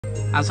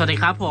สวัสดี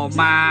ครับผม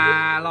มา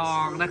ลอ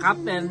งนะครับ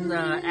เป็น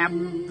แอม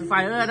พลิฟา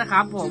ยเออร์นะค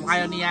รับผมไพ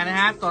โอเนียนะ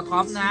ฮะตัวท็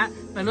อปนะฮะ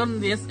เป็นรุ่น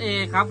DSA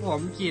ครับผม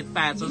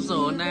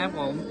-800นะครับ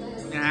ผม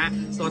นะฮะ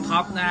ตัวท็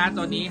อปนะฮะ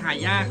ตัวนี้หา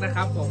ยากนะค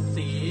รับผม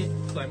สี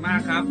สวยมาก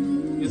ครับ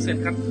อยู่เสร็จ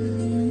ครับ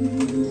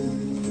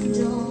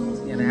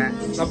เนี่ยนะฮะ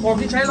ลำโพง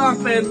ที่ใช้ลอง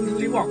เป็น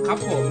รีบอกครับ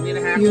ผมนี่น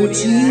ะฮะคู่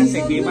นี้นะฮะเสี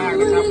ยงดีมาก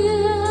นะครับ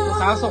ลูก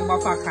ค้าส่งมา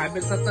ฝากขายเป็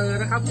นสเตอร์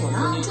นะครับผม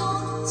ตัวนี้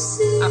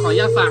ขออนุ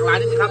ญาตฝากร้าน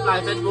นี้นะครับไล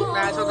น์เฟซบุ๊กน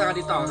ะช่องทางการ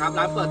ติดต่อครับ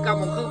ร้านเปิด 9 โ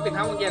มงครึ่งปิด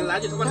 5 โมงเย็นร้าน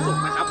อยู่ทุกวันศุก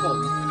ร์นะครับผม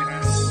นะฮะ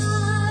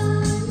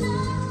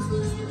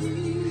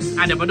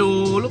เดี๋ยวมาดู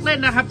ลูกเล่น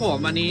นะครับผม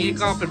อันนี้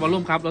ก็เป็นวอล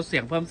ลุ่มครับลดเสี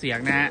ยงเพิ่มเสียง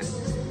นะฮะ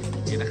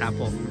นี่นะครับ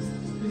ผม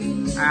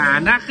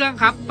หน้าเครื่อง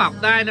ครับปรับ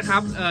ได้นะครั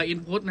บอิน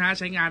พุตนะฮะ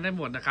ใช้งานได้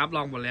หมดนะครับล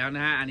องหมดแล้วน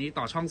ะฮะอันนี้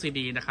ต่อช่องซี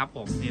ดีนะครับผ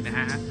มนี่นะฮ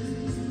ะ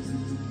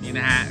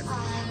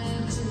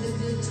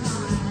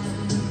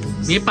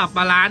นี่ปรับบ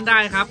าลานซ์ได้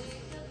ครับ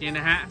นี่น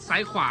ะฮะซ้า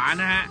ยขวา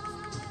นะฮะ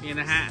นี่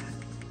นะฮะ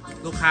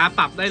ลูกค้าป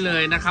รับได้เล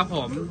ยนะครับผ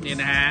มนี่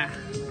นะฮะ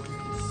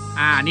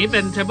อันนี้เป็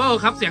นเทเบิล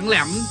ครับเสียงแหล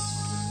ม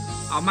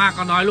เอามาก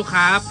ก็น้อยลูก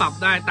ค้าปรับ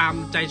ได้ตาม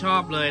ใจชอ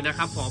บเลยนะค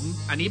รับผม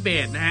อันนี้เบ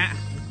สนะฮะ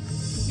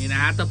นี่นะ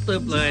ฮะตึ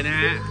บๆเลยนะ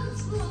ฮะ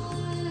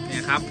เนี่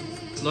ยครับ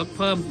ลดเ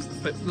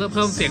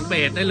พิ่มเสียงเบ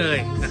สได้เลย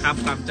นะครับ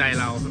ตามใจ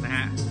เรานะฮ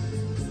ะ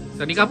ต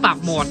อนนี้ก็ปรับ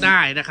โหมดได้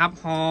นะครับ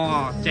ฮอ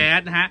แจ๊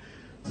สนะฮะ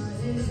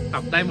ปรั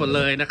บได้หมดเ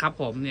ลยนะครับ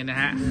ผมเนี่ยนะ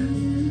ฮะ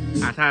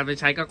ถ้าไป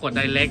ใช้ก็กดไ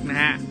ดเรกนะ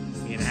ฮะ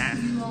นี่นะฮะ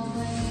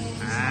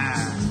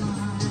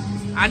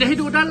เดี๋ยวให้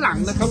ดูด้านหลัง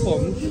นะครับผ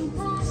ม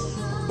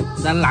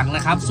ด้านหลังน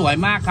ะครับสวย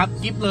มากครับ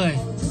กิ๊บเลย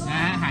นะ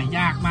ฮะหาย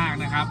ากมาก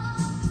นะครับ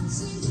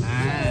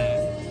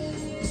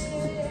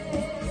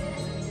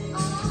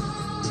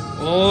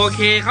โอเ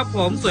คครับผ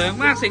มสวย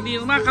มากเสียงดี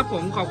มากครับผ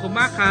มขอบคุณ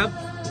มากครับ